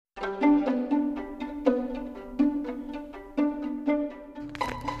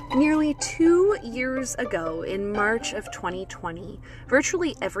Exactly 2 years ago, in March of 2020,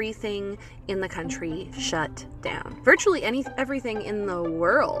 virtually everything in the country shut down. Virtually everything in the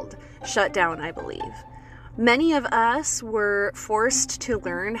world shut down, I believe. Many of us were forced to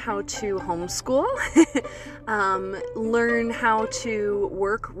learn how to homeschool, learn how to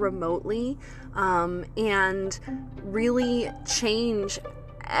work remotely, and really change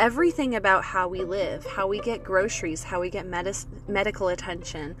everything about how we live, how we get groceries, how we get medical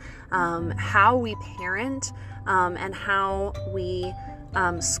attention, how we parent, and how we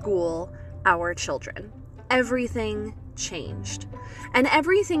school our children. Everything changed. And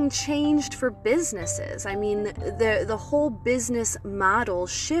everything changed for businesses. I mean, the whole business model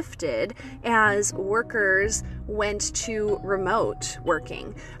shifted as workers went to remote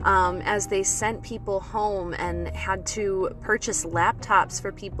working, as they sent people home and had to purchase laptops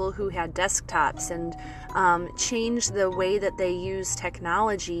for people who had desktops, and change the way that they use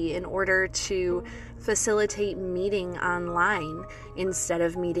technology in order to facilitate meeting online instead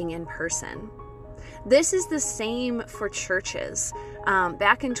of meeting in person. This is the same for churches.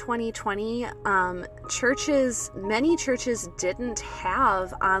 Back in 2020, many churches didn't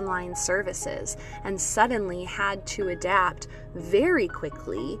have online services and suddenly had to adapt very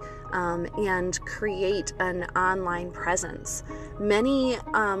quickly and create an online presence. Many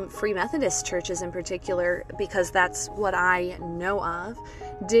Free Methodist churches in particular, because that's what I know of,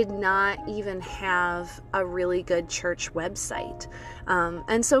 did not even have a really good church website.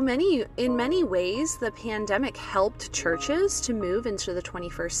 And so in many ways, the pandemic helped churches to move into the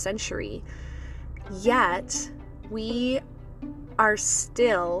 21st century. Yet, we are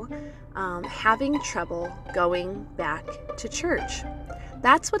still having trouble going back to church.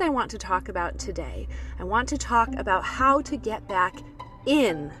 That's what I want to talk about today. I want to talk about how to get back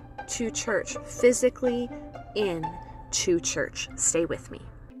in to church, physically in to church. Stay with me.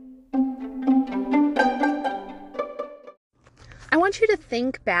 I want you to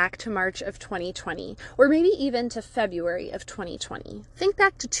think back to March of 2020, or maybe even to February of 2020. Think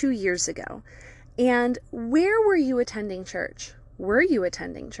back to 2 years ago. And where were you attending church? Were you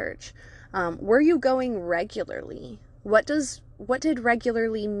attending church? Were you going regularly? What did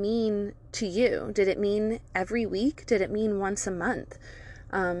regularly mean to you? Did it mean every week? Did it mean once a month?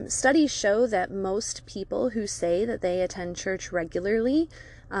 Studies show that most people who say that they attend church regularly,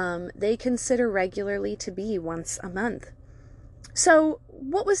 they consider regularly to be once a month. So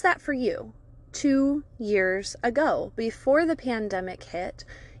what was that for you 2 years ago, before the pandemic hit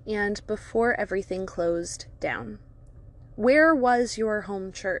and before everything closed down? Where was your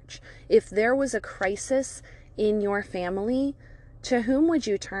home church? If there was a crisis in your family, to whom would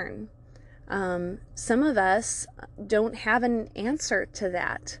you turn? Some of us don't have an answer to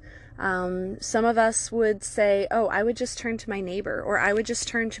that. Some of us would say, oh, I would just turn to my neighbor, or I would just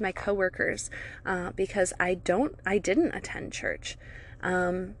turn to my coworkers, because I didn't attend church.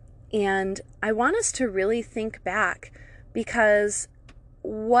 And I want us to really think back, because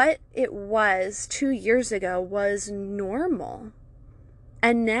what it was 2 years ago was normal.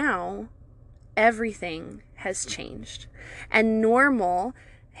 And now everything has changed, and normal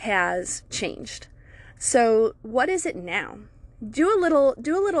has changed. So what is it now? Do a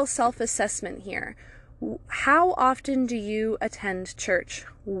little self-assessment here. How often do you attend church?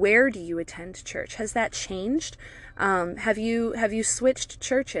 Where do you attend church? Has that changed? Have you switched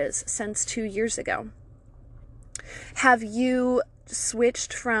churches since 2 years ago? Have you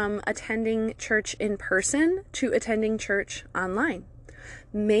switched from attending church in person to attending church online?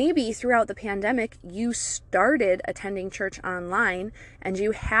 Maybe throughout the pandemic, you started attending church online and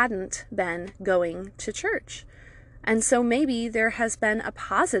you hadn't been going to church. And so maybe there has been a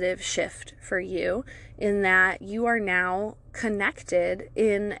positive shift for you in that you are now connected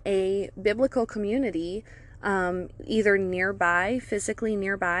in a biblical community, either nearby, physically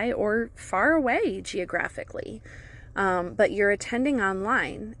nearby, or far away geographically. But you're attending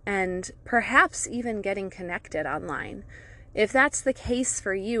online and perhaps even getting connected online. If that's the case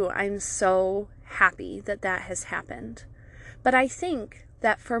for you, I'm so happy that that has happened. But I think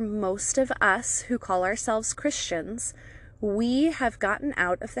that for most of us who call ourselves Christians, we have gotten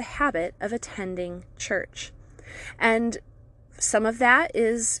out of the habit of attending church. And some of that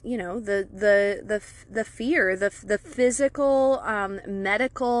is, the fear, the physical,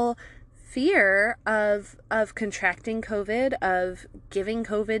 medical fear of contracting COVID, of giving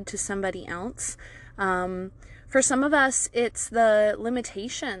COVID to somebody else. For some of us, it's the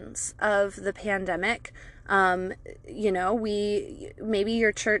limitations of the pandemic. Maybe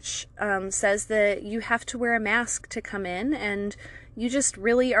your church says that you have to wear a mask to come in, and you just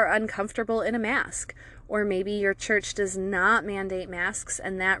really are uncomfortable in a mask. Or maybe your church does not mandate masks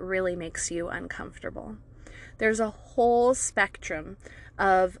and that really makes you uncomfortable. There's a whole spectrum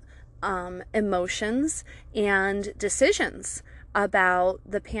of emotions and decisions about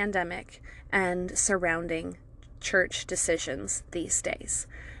the pandemic and surrounding church decisions these days.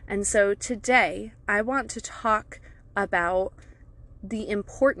 And so today I want to talk about the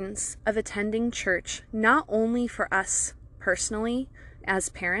importance of attending church, not only for us personally as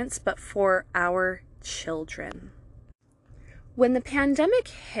parents, but for our children. When the pandemic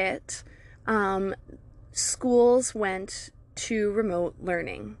hit, schools went to remote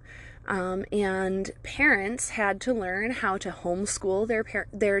learning, and parents had to learn how to homeschool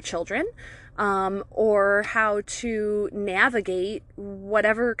their children, or how to navigate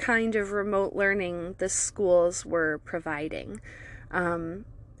whatever kind of remote learning the schools were providing. And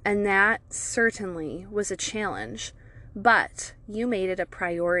that certainly was a challenge. But you made it a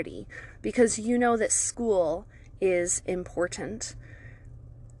priority because you know that school is important.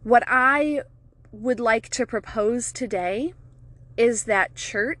 What I would like to propose today is that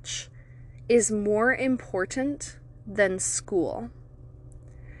church is more important than school.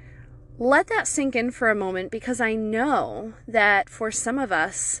 Let that sink in for a moment because I know that for some of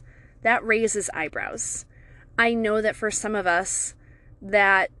us, that raises eyebrows. I know that for some of us,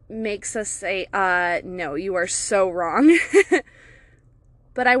 that makes us say, no, you are so wrong.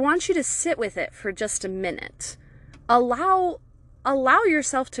 But I want you to sit with it for just a minute. Allow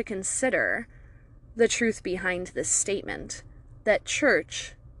yourself to consider the truth behind this statement, that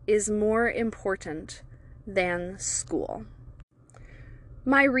church is more important than school.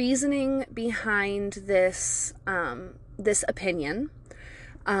 My reasoning behind this opinion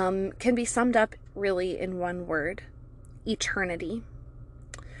can be summed up really in one word: eternity.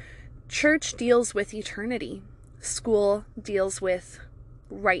 Church deals with eternity. School deals with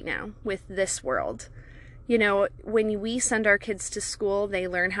right now, with this world. You know, when we send our kids to school, they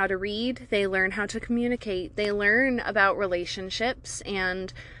learn how to read, they learn how to communicate, they learn about relationships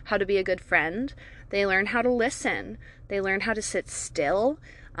and how to be a good friend, they learn how to listen, they learn how to sit still,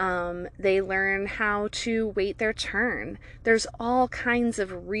 they learn how to wait their turn. There's all kinds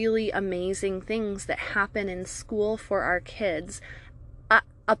of really amazing things that happen in school for our kids,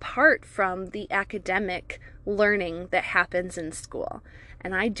 apart from the academic learning that happens in school.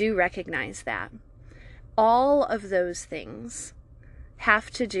 And I do recognize that. All of those things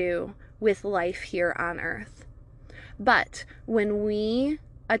have to do with life here on earth. But when we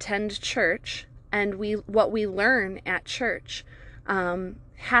attend church and what we learn at church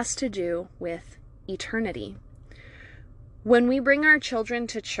has to do with eternity. When we bring our children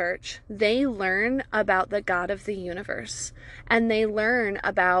to church, they learn about the God of the universe, and they learn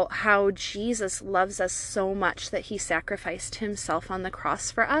about how Jesus loves us so much that he sacrificed himself on the cross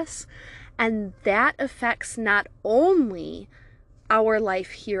for us, and that affects not only our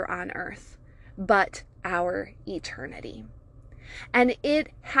life here on earth, but our eternity. And it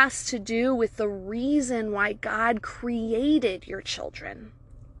has to do with the reason why God created your children.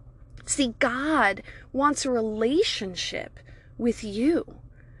 See, God wants a relationship with you.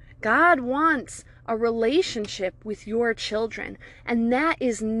 God wants a relationship with your children, and that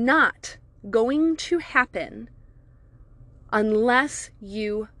is not going to happen unless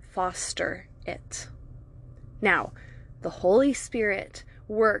you foster it. Now, the Holy Spirit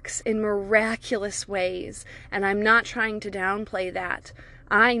works in miraculous ways, and I'm not trying to downplay that.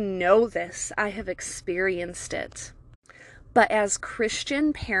 I know this. I have experienced it. But as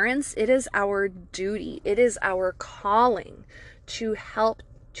Christian parents, it is our duty, it is our calling to help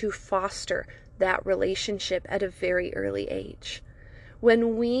to foster that relationship at a very early age.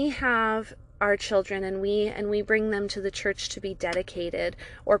 When we have our children and we bring them to the church to be dedicated,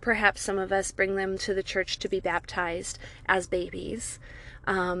 or perhaps some of us bring them to the church to be baptized as babies,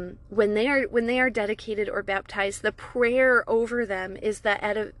 when they are dedicated or baptized, the prayer over them is that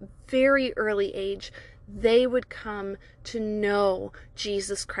at a very early age they would come to know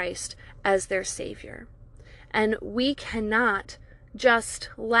Jesus Christ as their Savior. And we cannot just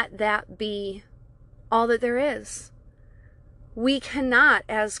let that be all that there is. We cannot,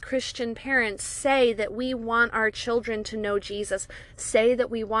 as Christian parents, say that we want our children to know Jesus, say that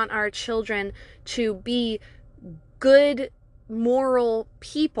we want our children to be good, moral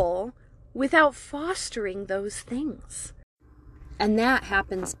people without fostering those things. And that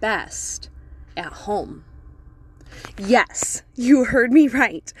happens best at home. Yes, you heard me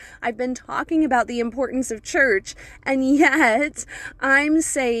right. I've been talking about the importance of church, and yet I'm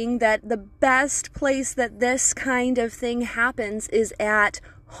saying that the best place that this kind of thing happens is at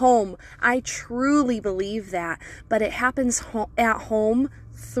home. I truly believe that, but it happens at home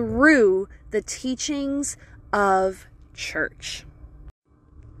through the teachings of church.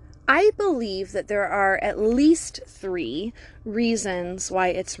 I believe that there are at least 3 reasons why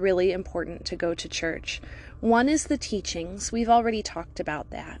it's really important to go to church. One is the teachings. We've already talked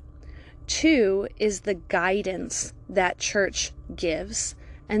about that. 2 is the guidance that church gives.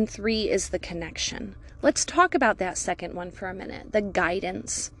 And 3 is the connection. Let's talk about that second one for a minute, the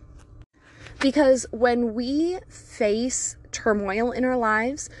guidance. Because when we face turmoil in our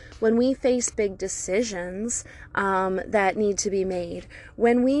lives, when we face big decisions that need to be made,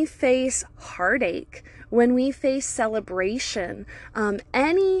 when we face heartache, when we face celebration,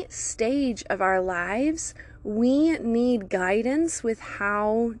 any stage of our lives, we need guidance with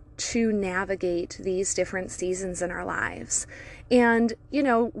how to navigate these different seasons in our lives. And,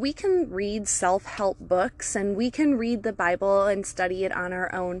 we can read self-help books and we can read the Bible and study it on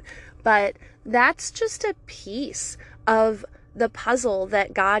our own, but that's just a piece of the puzzle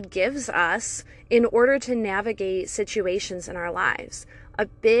that God gives us in order to navigate situations in our lives. A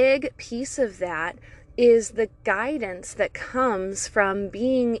big piece of that is the guidance that comes from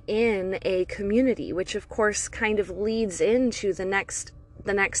being in a community, which of course kind of leads into the next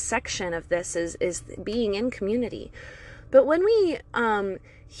section of this is being in community. But when we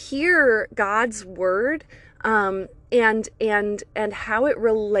hear God's word and how it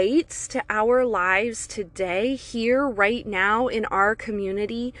relates to our lives today, here, right now, in our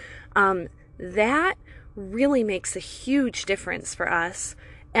community, that really makes a huge difference for us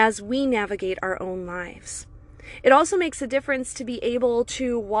as we navigate our own lives. It also makes a difference to be able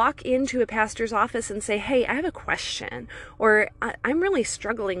to walk into a pastor's office and say, hey, I have a question, or I'm really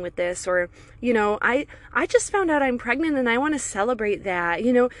struggling with this, or, I just found out I'm pregnant and I want to celebrate that.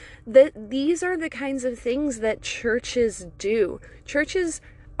 These are the kinds of things that churches do. Churches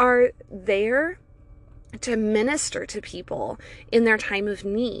are there to minister to people in their time of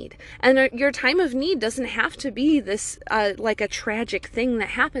need. And your time of need doesn't have to be this like a tragic thing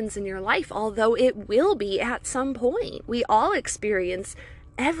that happens in your life, although it will be at some point. We all experience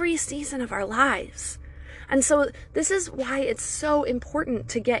every season of our lives. And so this is why it's so important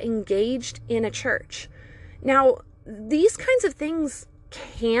to get engaged in a church. Now, these kinds of things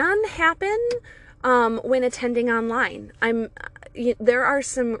can happen when attending online. There are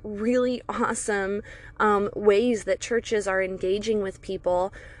some really awesome ways that churches are engaging with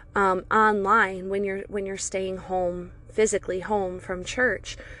people online when you're staying home, physically home from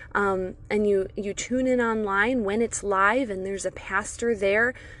church, and you tune in online when it's live and there's a pastor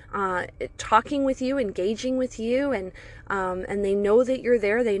there talking with you, engaging with you, and they know that you're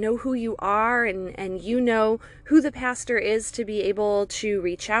there. They know who you are, and you know who the pastor is to be able to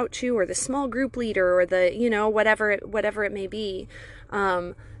reach out to, or the small group leader, or the whatever it may be.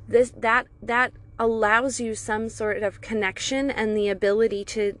 That allows you some sort of connection and the ability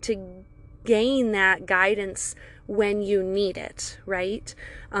to gain that guidance when you need it, right?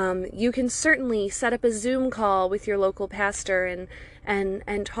 You can certainly set up a Zoom call with your local pastor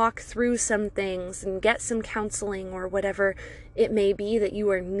and talk through some things and get some counseling or whatever it may be that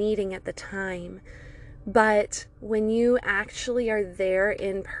you are needing at the time. But when you actually are there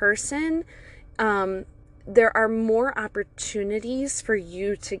in person, there are more opportunities for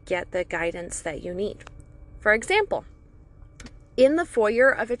you to get the guidance that you need. For example, in the foyer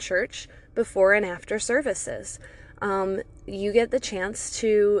of a church before and after services, you get the chance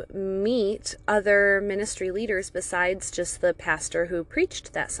to meet other ministry leaders besides just the pastor who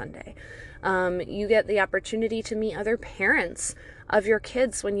preached that Sunday. You get the opportunity to meet other parents of your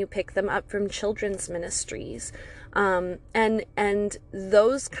kids when you pick them up from children's ministries. And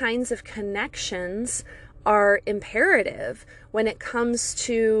those kinds of connections are imperative when it comes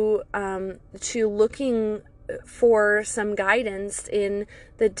to looking for some guidance in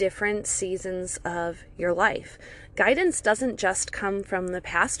the different seasons of your life. Guidance doesn't just come from the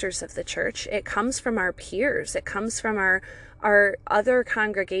pastors of the church. It comes from our peers. It comes from our other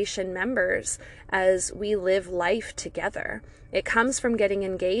congregation members as we live life together. It comes from getting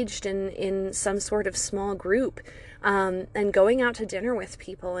engaged in some sort of small group, and going out to dinner with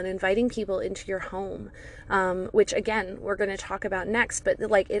people and inviting people into your home, which again, we're going to talk about next, but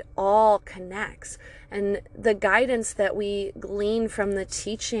it all connects. And the guidance that we glean from the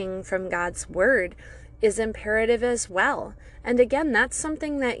teaching from God's word is imperative as well. And again, that's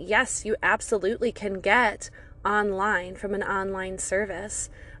something that, yes, you absolutely can get online from an online service.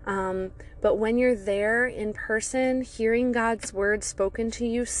 But when you're there in person, hearing God's word spoken to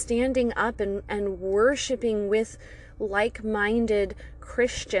you, standing up and worshiping with like-minded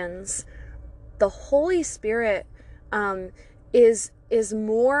Christians, the Holy Spirit is is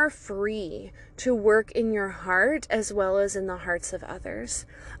more free to work in your heart as well as in the hearts of others.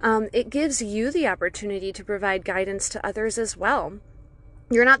 It gives you the opportunity to provide guidance to others as well.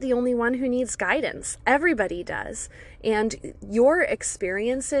 You're not the only one who needs guidance. Everybody does. And your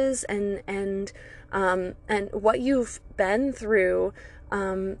experiences and what you've been through,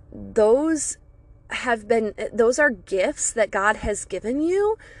 those are gifts that God has given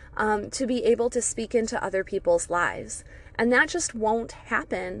you to be able to speak into other people's lives. And that just won't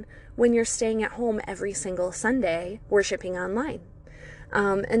happen when you're staying at home every single Sunday worshiping online.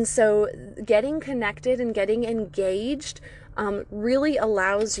 And so getting connected and getting engaged really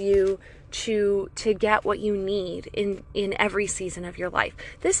allows you to get what you need in every season of your life.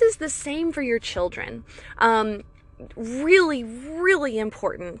 This is the same for your children. Really, really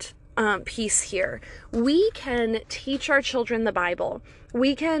important piece here. We can teach our children the Bible.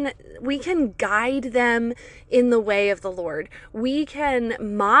 We can guide them in the way of the Lord. We can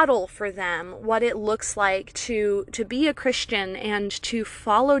model for them what it looks like to be a Christian and to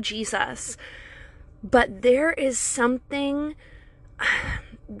follow Jesus. But there is something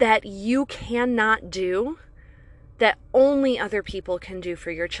that you cannot do that only other people can do for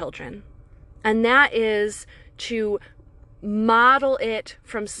your children. And that is to model it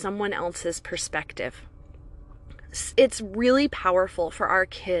from someone else's perspective. It's really powerful for our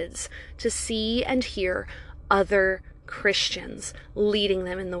kids to see and hear other Christians leading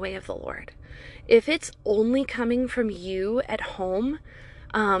them in the way of the Lord. If it's only coming from you at home,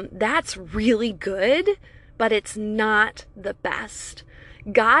 that's really good, but it's not the best.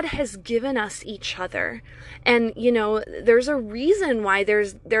 God has given us each other. And, there's a reason why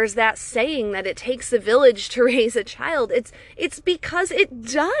there's that saying that it takes a village to raise a child. It's because it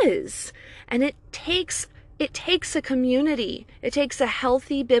does. And it takes a community. It takes a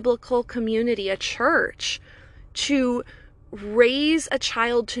healthy biblical community, a church, to raise a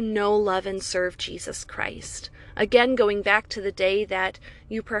child to know, love, and serve Jesus Christ. Again, going back to the day that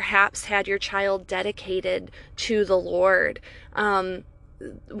you perhaps had your child dedicated to the Lord.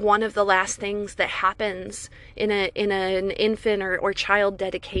 One of the last things that happens in an infant or child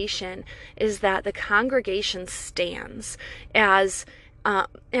dedication is that the congregation stands as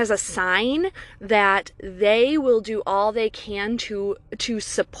a sign that they will do all they can to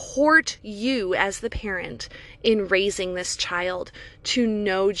support you as the parent in raising this child to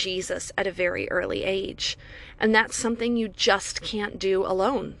know Jesus at a very early age. And that's something you just can't do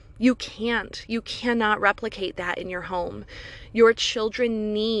alone. You cannot replicate that in your home. Your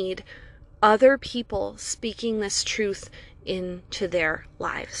children need other people speaking this truth into their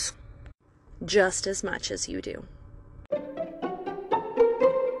lives just as much as you do.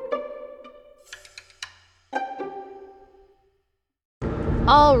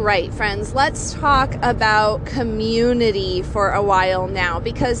 All right, friends, let's talk about community for a while now,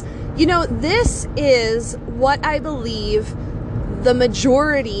 because, this is what I believe the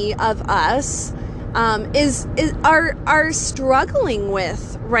majority of us are struggling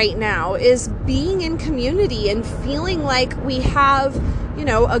with right now, is being in community and feeling like we have,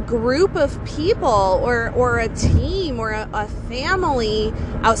 a group of people or a team or a family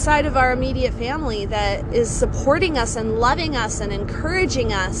outside of our immediate family that is supporting us and loving us and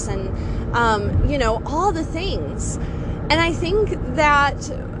encouraging us and, all the things. And I think that,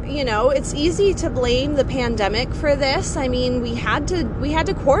 it's easy to blame the pandemic for this. I mean, we had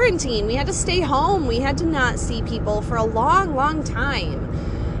to quarantine. We had to stay home. We had to not see people for a long, long time.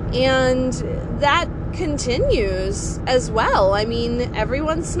 And that continues as well. I mean, every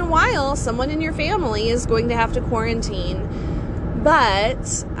once in a while, someone in your family is going to have to quarantine.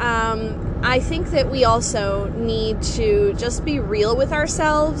 But I think that we also need to just be real with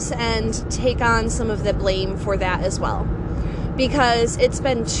ourselves and take on some of the blame for that as well. Because it's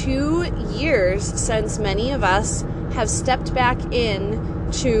been 2 years since many of us have stepped back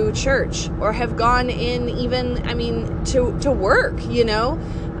in to church or have gone in even, to work,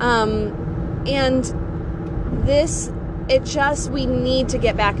 and we need to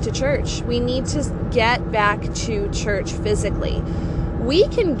get back to church. We need to get back to church physically. We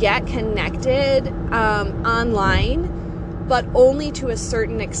can get connected online, but only to a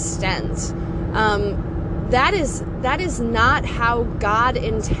certain extent. That is not how God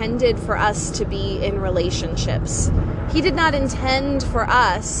intended for us to be in relationships. He did not intend for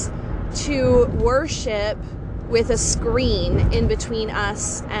us to worship with a screen in between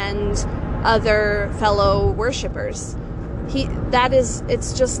us and other fellow worshipers.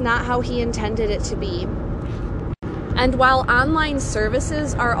 It's just not how he intended it to be. And while online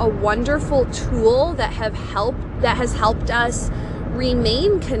services are a wonderful tool that has helped us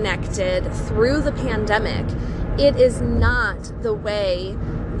remain connected through the pandemic, it is not the way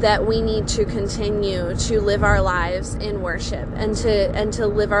that we need to continue to live our lives in worship and to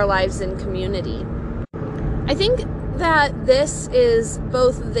live our lives in community. I think that this is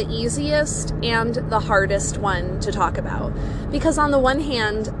both the easiest and the hardest one to talk about, because on the one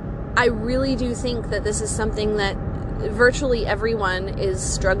hand, I really do think that this is something that virtually everyone is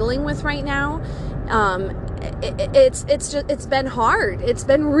struggling with right now. It's been hard. It's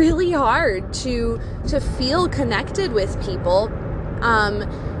been really hard to feel connected with people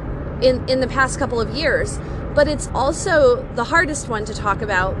in the past couple of years. But it's also the hardest one to talk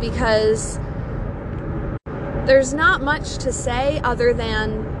about because there's not much to say other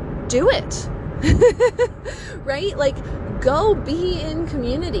than do it. Right? Like, go be in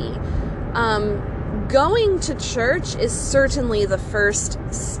community. Going to church is certainly the first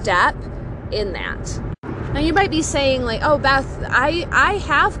step in that. Now you might be saying like, oh, Beth, I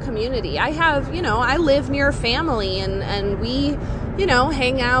have community. I have, I live near family and we,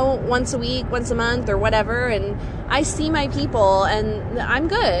 hang out once a week, once a month or whatever. And I see my people and I'm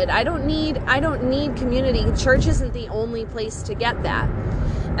good. I don't need community. Church isn't the only place to get that.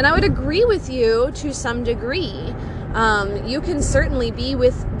 And I would agree with you to some degree. You can certainly be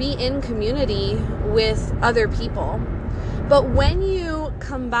in community with other people. But when you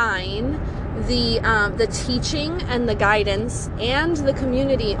combine the teaching and the guidance and the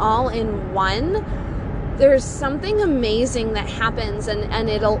community all in one, there's something amazing that happens, and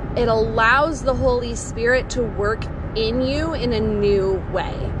it allows the Holy Spirit to work in you in a new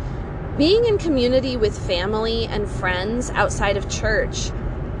way. Being in community with family and friends outside of church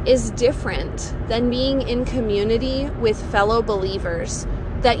is different than being in community with fellow believers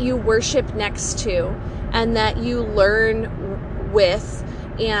that you worship next to and that you learn with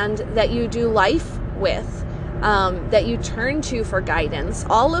and that you do life with, that you turn to for guidance.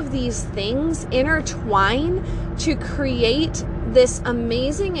 All of these things intertwine to create this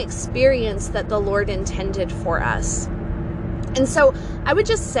amazing experience that the Lord intended for us. And so I would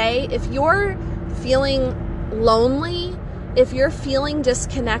just say, if you're feeling lonely, if you're feeling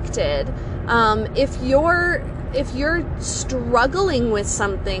disconnected, if you're struggling with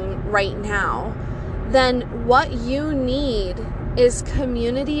something right now, then what you need is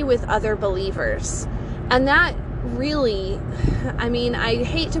community with other believers. And that really, I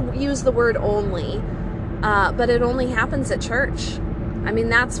hate to use the word only, but it only happens at church.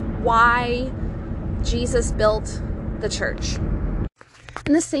 That's why Jesus built the church.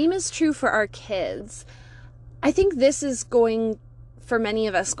 And the same is true for our kids. I think this is for many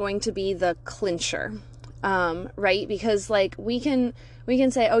of us, going to be the clincher, right? Because we can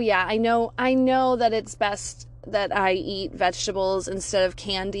say, oh yeah, I know that it's best that I eat vegetables instead of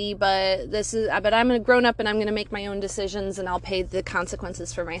candy, but I'm a grown up and I'm going to make my own decisions and I'll pay the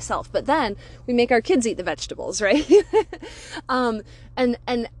consequences for myself. But then we make our kids eat the vegetables, right? And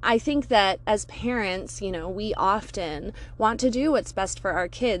I think that as parents, we often want to do what's best for our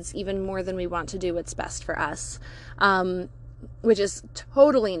kids even more than we want to do what's best for us, which is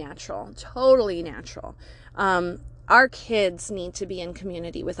totally natural. Our kids need to be in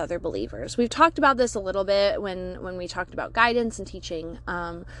community with other believers. We've talked about this a little bit when we talked about guidance and teaching,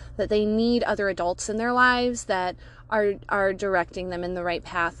 that they need other adults in their lives that are directing them in the right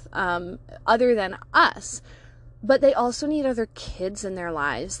path, other than us. But they also need other kids in their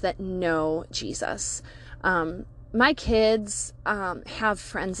lives that know Jesus. My kids have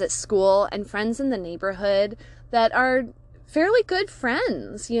friends at school and friends in the neighborhood that are fairly good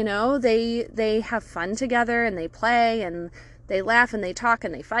friends. They have fun together and they play and they laugh and they talk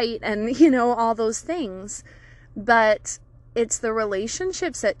and they fight and all those things. But it's the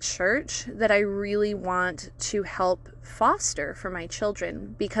relationships at church that I really want to help foster for my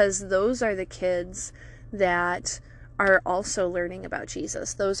children, because those are the kids that are also learning about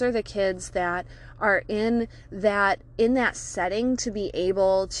Jesus. Those are the kids that are in that setting to be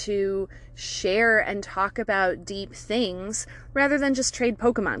able to share and talk about deep things rather than just trade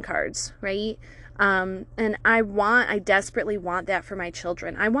Pokemon cards, right? And I desperately want that for my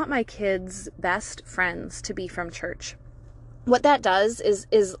children. I want my kids' best friends to be from church. What that does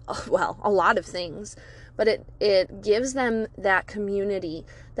is a lot of things, but it gives them that community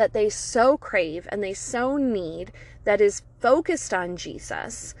that they so crave and they so need, that is focused on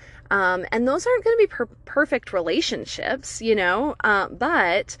Jesus. And those aren't going to be perfect relationships,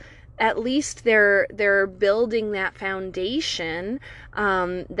 but at least they're building that foundation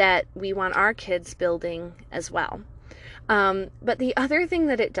that we want our kids building as well. But the other thing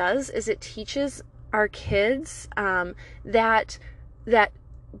that it does is it teaches our kids that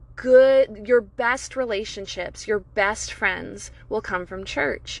your best relationships, your best friends will come from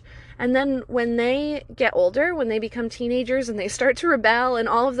church. And then when they get older, when they become teenagers and they start to rebel and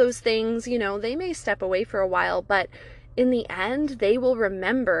all of those things, they may step away for a while, but in the end, they will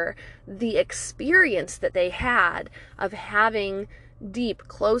remember the experience that they had of having deep,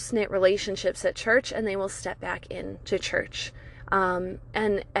 close-knit relationships at church, and they will step back into church. And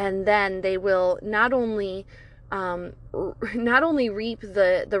then they will not only reap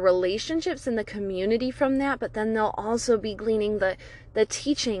the relationships and the community from that, but then they'll also be gleaning the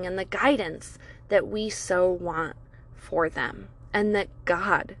teaching and the guidance that we so want for them and that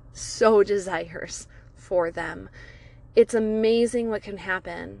God so desires for them. It's amazing what can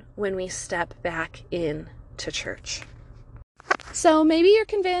happen when we step back in to church. So maybe you're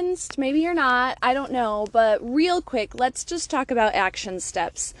convinced, maybe you're not, I don't know, but real quick, let's just talk about action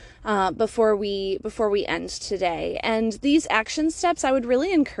steps before we end today. And these action steps, I would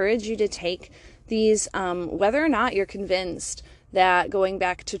really encourage you to take these whether or not you're convinced that going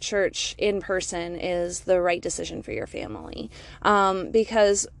back to church in person is the right decision for your family.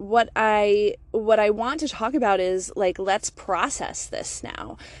 Because what I want to talk about is let's process this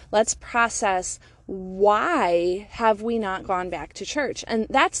now. Let's process why have we not gone back to church? And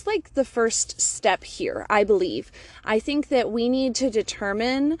that's the first step here, I believe. I think that we need to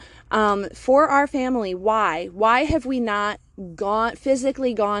determine for our family why. Why have we not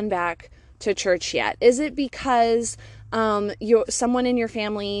physically gone back to church yet? Is it because someone in your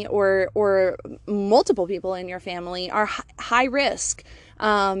family or multiple people in your family are high risk?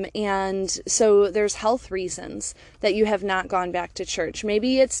 And so there's health reasons that you have not gone back to church.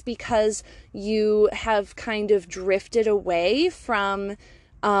 Maybe it's because you have kind of drifted away from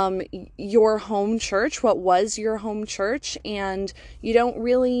your home church, what was your home church, and you don't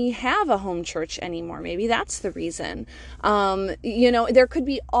really have a home church anymore. Maybe that's the reason. There could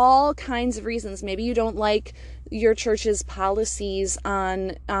be all kinds of reasons. Maybe you don't like your church's policies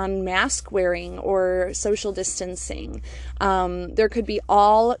on mask wearing or social distancing. There could be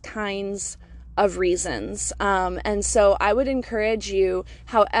all kinds of reasons. And so I would encourage you,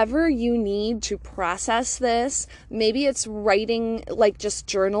 however you need to process this, maybe it's writing, just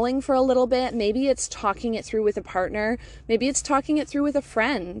journaling for a little bit. Maybe it's talking it through with a partner. Maybe it's talking it through with a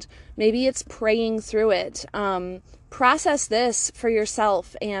friend. Maybe it's praying through it. Process this for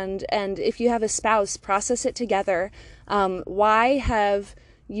yourself. And if you have a spouse, process it together. Why have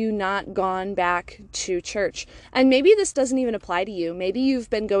you not gone back to church? And maybe this doesn't even apply to you. Maybe you've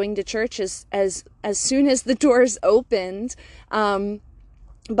been going to church as soon as the doors opened.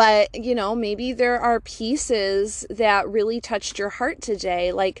 But maybe there are pieces that really touched your heart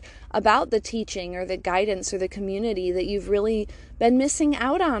today, about the teaching or the guidance or the community that you've really been missing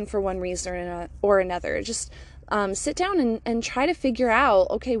out on for one reason or another. Just sit down and try to figure out,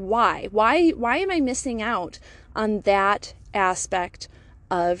 okay, why am I missing out on that aspect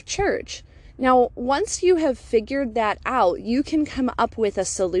of church? Now, once you have figured that out, you can come up with a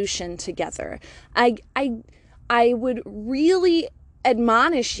solution together. I would really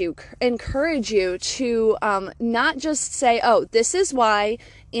encourage you to not just say, oh, this is why,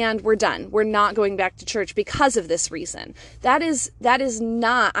 and we're done. We're not going back to church because of this reason. That is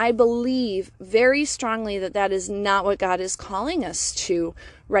not, I believe very strongly that is not what God is calling us to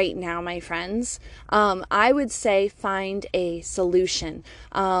right now, my friends. I would say find a solution,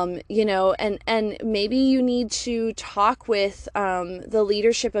 and maybe you need to talk with the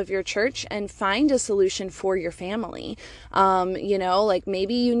leadership of your church and find a solution for your family.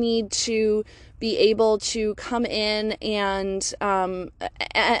 Maybe you need to be able to come in and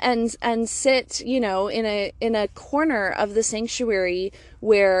sit, in a corner of the sanctuary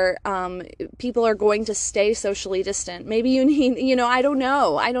where people are going to stay socially distant. Maybe you need, I don't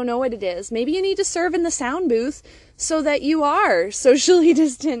know what it is. Maybe you need to serve in the sound booth so that you are socially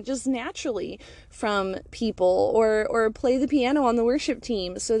distant just naturally from people, or play the piano on the worship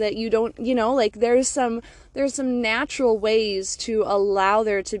team so that you don't, there's some natural ways to allow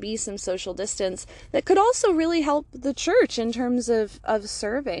there to be some social distance that could also really help the church in terms of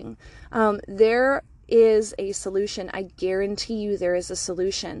serving. There is a solution. I guarantee you there is a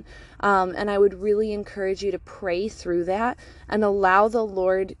solution. And I would really encourage you to pray through that and allow the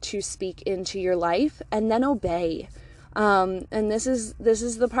Lord to speak into your life and then obey. And this is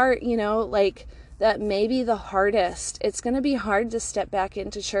the part, that may be the hardest. It's going to be hard to step back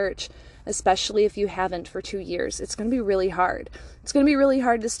into church, especially if you haven't for 2 years. It's going to be really hard. It's going to be really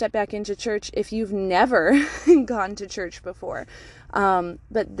hard to step back into church if you've never gone to church before.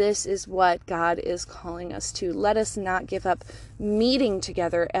 But this is what God is calling us to. Let us not give up meeting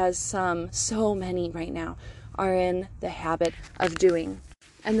together as so many right now are in the habit of doing.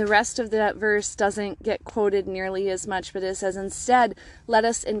 And the rest of that verse doesn't get quoted nearly as much, but it says, instead, let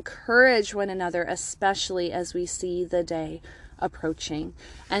us encourage one another, especially as we see the day approaching.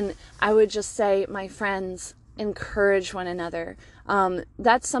 And I would just say, my friends, encourage one another.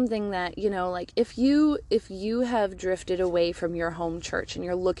 That's something that, like if you have drifted away from your home church and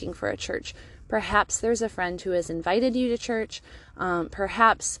you're looking for a church, perhaps there's a friend who has invited you to church.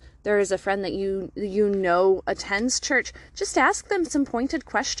 Perhaps there is a friend that you know attends church. Just ask them some pointed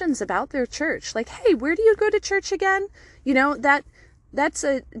questions about their church. Like, hey, where do you go to church again? That's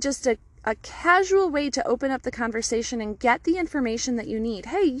just a casual way to open up the conversation and get the information that you need.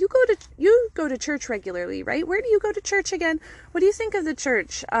 Hey, you go to church regularly, right? Where do you go to church again? What do you think of the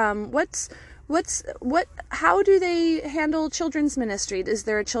church? How do they handle children's ministry? Is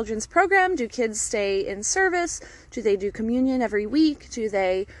there a children's program? Do kids stay in service? Do they do communion every week? Do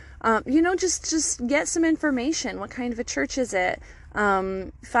they, just get some information. What kind of a church is it?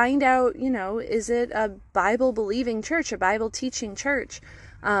 Find out, is it a Bible believing church, a Bible teaching church?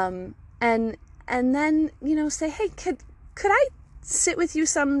 And then, say, hey, could I sit with you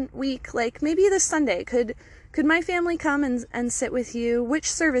some week? Like maybe this Sunday, could my family come and sit with you?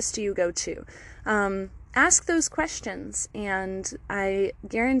 Which service do you go to? Ask those questions, and I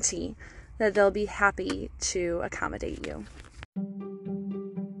guarantee that they'll be happy to accommodate you.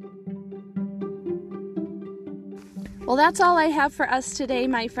 Well, that's all I have for us today,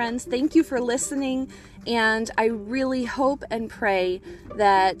 my friends. Thank you for listening, and I really hope and pray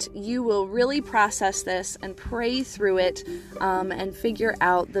that you will really process this and pray through it and figure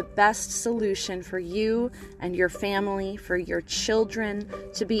out the best solution for you and your family, for your children,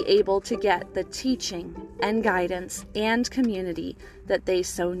 to be able to get the teaching and guidance and community that they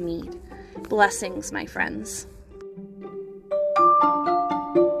so need. Blessings, my friends.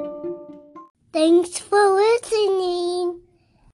 Thanks for listening.